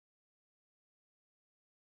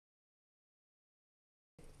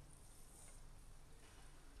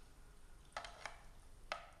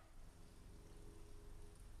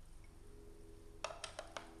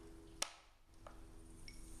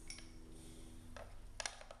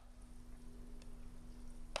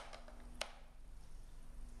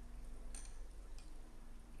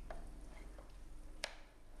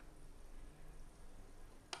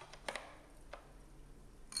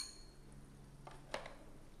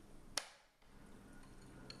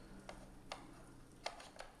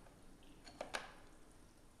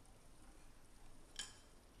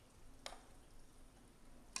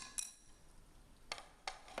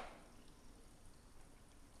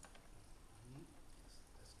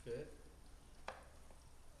Good.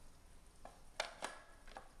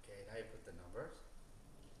 Okay, now you put the numbers.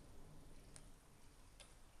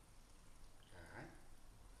 Alright.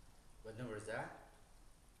 What number is that?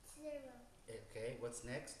 0. Okay, what's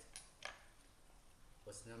next?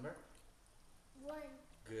 What's the number? 1.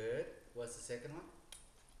 Good. What's the second one?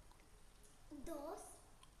 2.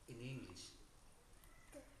 In English.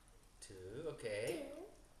 2. Okay.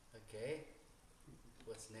 2. Okay.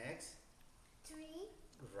 What's next? 3.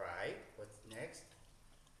 Right. What's next?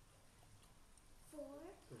 4.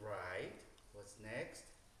 Right. What's next?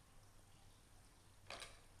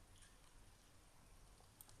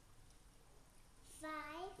 5.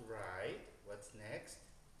 Right. What's next?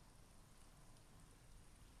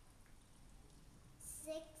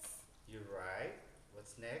 6. You're right.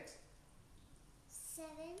 What's next? 7.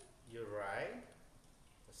 You're right.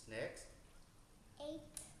 What's next? 8.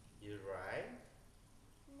 You're right.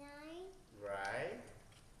 9. Right.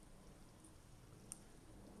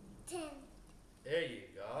 10. There you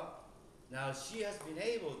go. Now she has been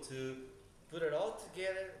able to put it all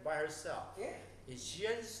together by herself. Yeah. And she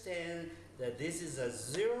understands that this is a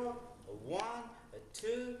 0, a 1, a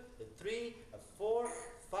 2, a 3, a 4,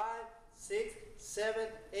 5, 6, 7,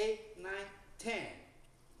 8, 9, 10.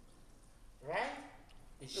 Right?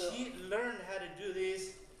 And she learned how to do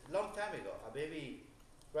this a long time ago. Maybe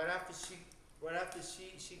right after she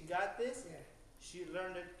got this, Yeah. she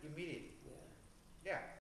learned it immediately. Yeah.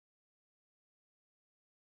 Yeah.